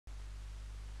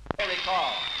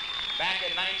recall, back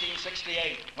in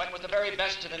 1968, when with the very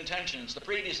best of intentions, the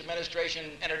previous administration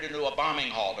entered into a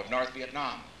bombing halt of North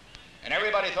Vietnam. And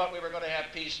everybody thought we were going to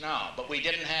have peace now, but we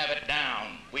didn't have it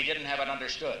down. We didn't have it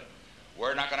understood.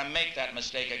 We're not going to make that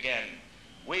mistake again.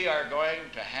 We are going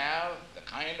to have the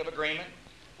kind of agreement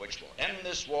which will end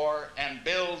this war and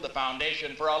build the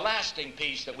foundation for a lasting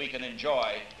peace that we can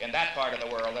enjoy in that part of the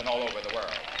world and all over the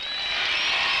world.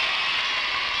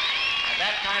 And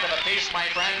that kind of a peace, my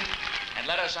friend, and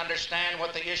let us understand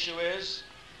what the issue is,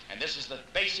 and this is the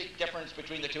basic difference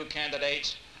between the two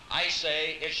candidates. I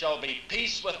say it shall be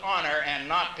peace with honor and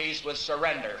not peace with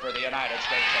surrender for the United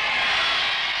States of America.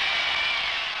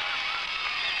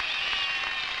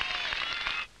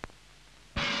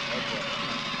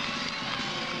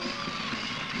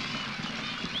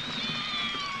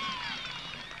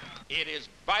 It is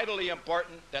vitally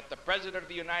important that the President of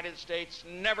the United States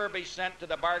never be sent to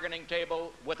the bargaining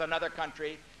table with another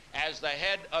country as the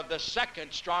head of the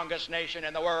second strongest nation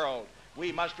in the world.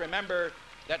 We must remember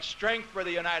that strength for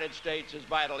the United States is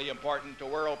vitally important to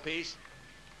world peace.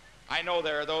 I know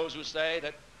there are those who say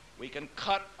that we can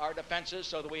cut our defenses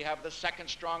so that we have the second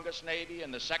strongest Navy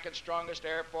and the second strongest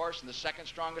Air Force and the second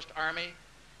strongest Army,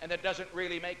 and that doesn't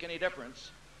really make any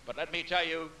difference. But let me tell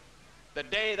you, the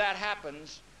day that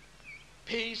happens,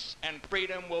 peace and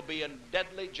freedom will be in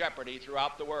deadly jeopardy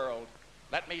throughout the world.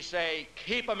 Let me say,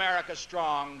 keep America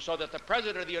strong so that the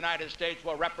President of the United States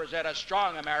will represent a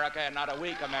strong America and not a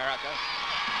weak America.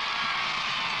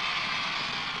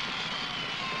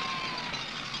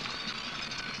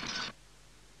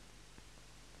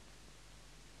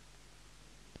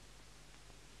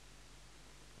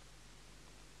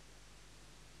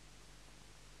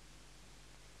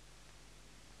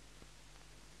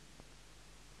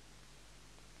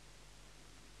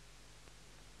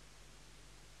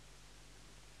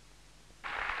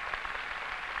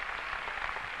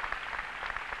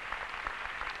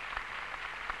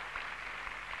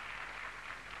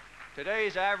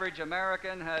 Today's average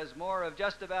American has more of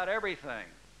just about everything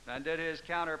than did his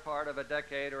counterpart of a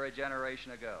decade or a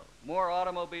generation ago. More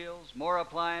automobiles, more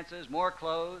appliances, more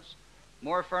clothes,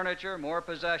 more furniture, more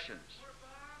possessions.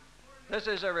 This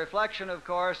is a reflection, of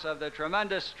course, of the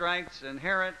tremendous strengths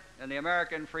inherent in the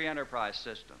American free enterprise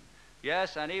system.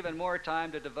 Yes, and even more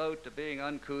time to devote to being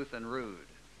uncouth and rude.